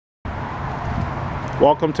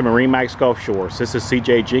Welcome to MarineMax Gulf Shores. This is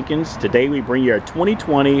CJ Jenkins. Today we bring you a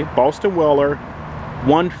 2020 Boston Whaler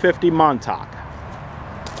 150 Montauk.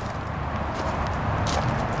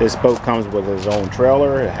 This boat comes with its own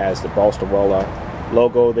trailer. It has the Boston Whaler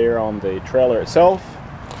logo there on the trailer itself.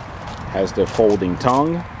 It has the folding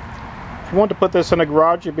tongue. If you want to put this in the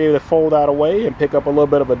garage, you'll be able to fold that away and pick up a little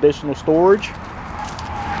bit of additional storage.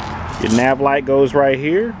 Your nav light goes right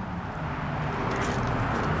here.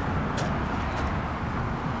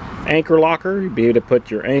 Anchor locker, you'll be able to put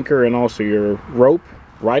your anchor and also your rope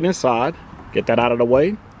right inside. Get that out of the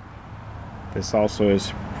way. This also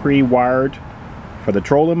is pre-wired for the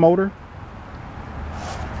trolling motor.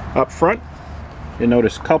 Up front, you'll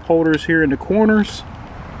notice cup holders here in the corners.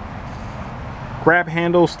 Grab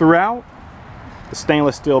handles throughout. The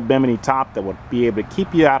stainless steel bimini top that will be able to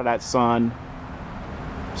keep you out of that sun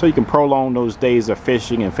so you can prolong those days of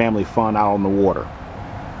fishing and family fun out on the water.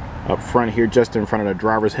 Up front here, just in front of the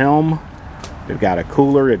driver's helm, we've got a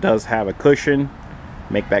cooler. It does have a cushion.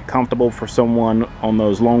 Make that comfortable for someone on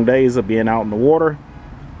those long days of being out in the water.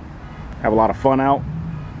 Have a lot of fun out.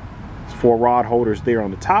 There's 4 rod holders there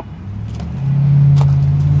on the top.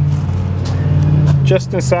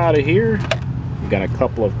 Just inside of here, we've got a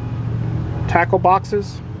couple of tackle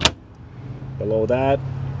boxes. Below that,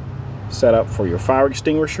 set up for your fire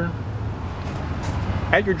extinguisher.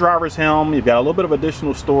 At your driver's helm, you've got a little bit of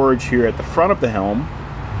additional storage here at the front of the helm,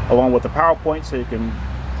 along with the power point so you can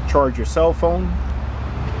charge your cell phone.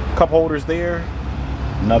 Cup holders there,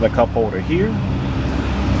 another cup holder here,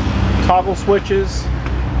 toggle switches,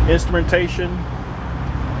 instrumentation,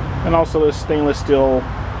 and also this stainless steel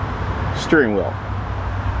steering wheel.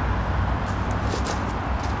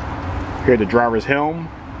 Here at the driver's helm,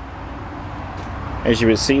 as you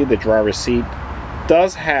can see, the driver's seat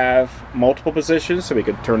does have multiple positions, so we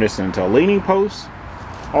could turn this into a leaning post.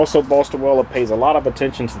 Also, Boston Whaler pays a lot of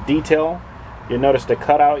attention to detail. You'll notice the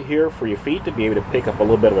cutout here for your feet to be able to pick up a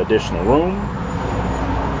little bit of additional room.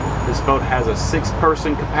 This boat has a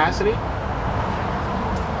 6-person capacity.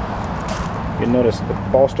 You'll notice the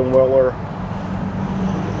Boston Whaler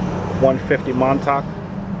 150 Montauk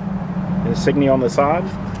insignia on the side,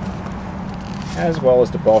 as well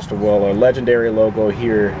as the Boston Whaler legendary logo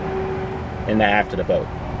here in the aft of the boat.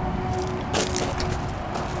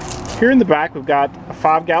 Here in the back, we've got a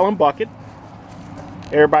 5-gallon bucket.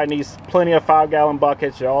 Everybody needs plenty of 5-gallon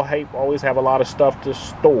buckets. You always have a lot of stuff to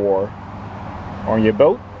store on your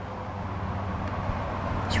boat.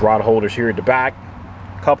 There's rod holders here at the back,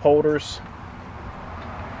 cup holders,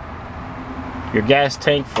 your gas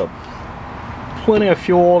tank for plenty of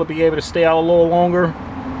fuel to be able to stay out a little longer.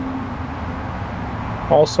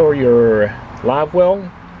 Also your live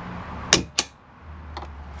well.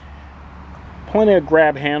 Plenty of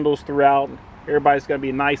grab handles throughout. Everybody's going to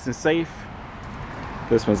be nice and safe.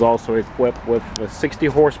 This one's also equipped with a 60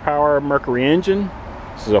 horsepower Mercury engine.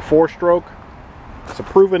 This is a 4-stroke. It's a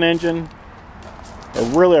proven engine.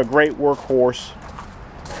 Really a great workhorse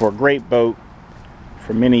for a great boat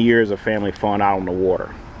for many years of family fun out on the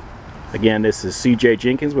water. Again, this is CJ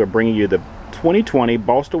Jenkins. We're bringing you the 2020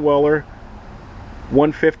 Boston Whaler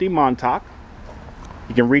 150 Montauk.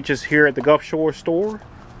 You can reach us here at the Gulf Shore store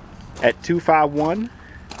at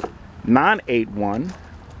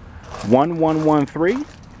 251-981-1113. You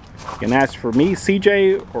can ask for me,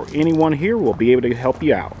 CJ, or anyone here will be able to help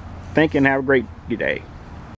you out. Thank you and have a great day.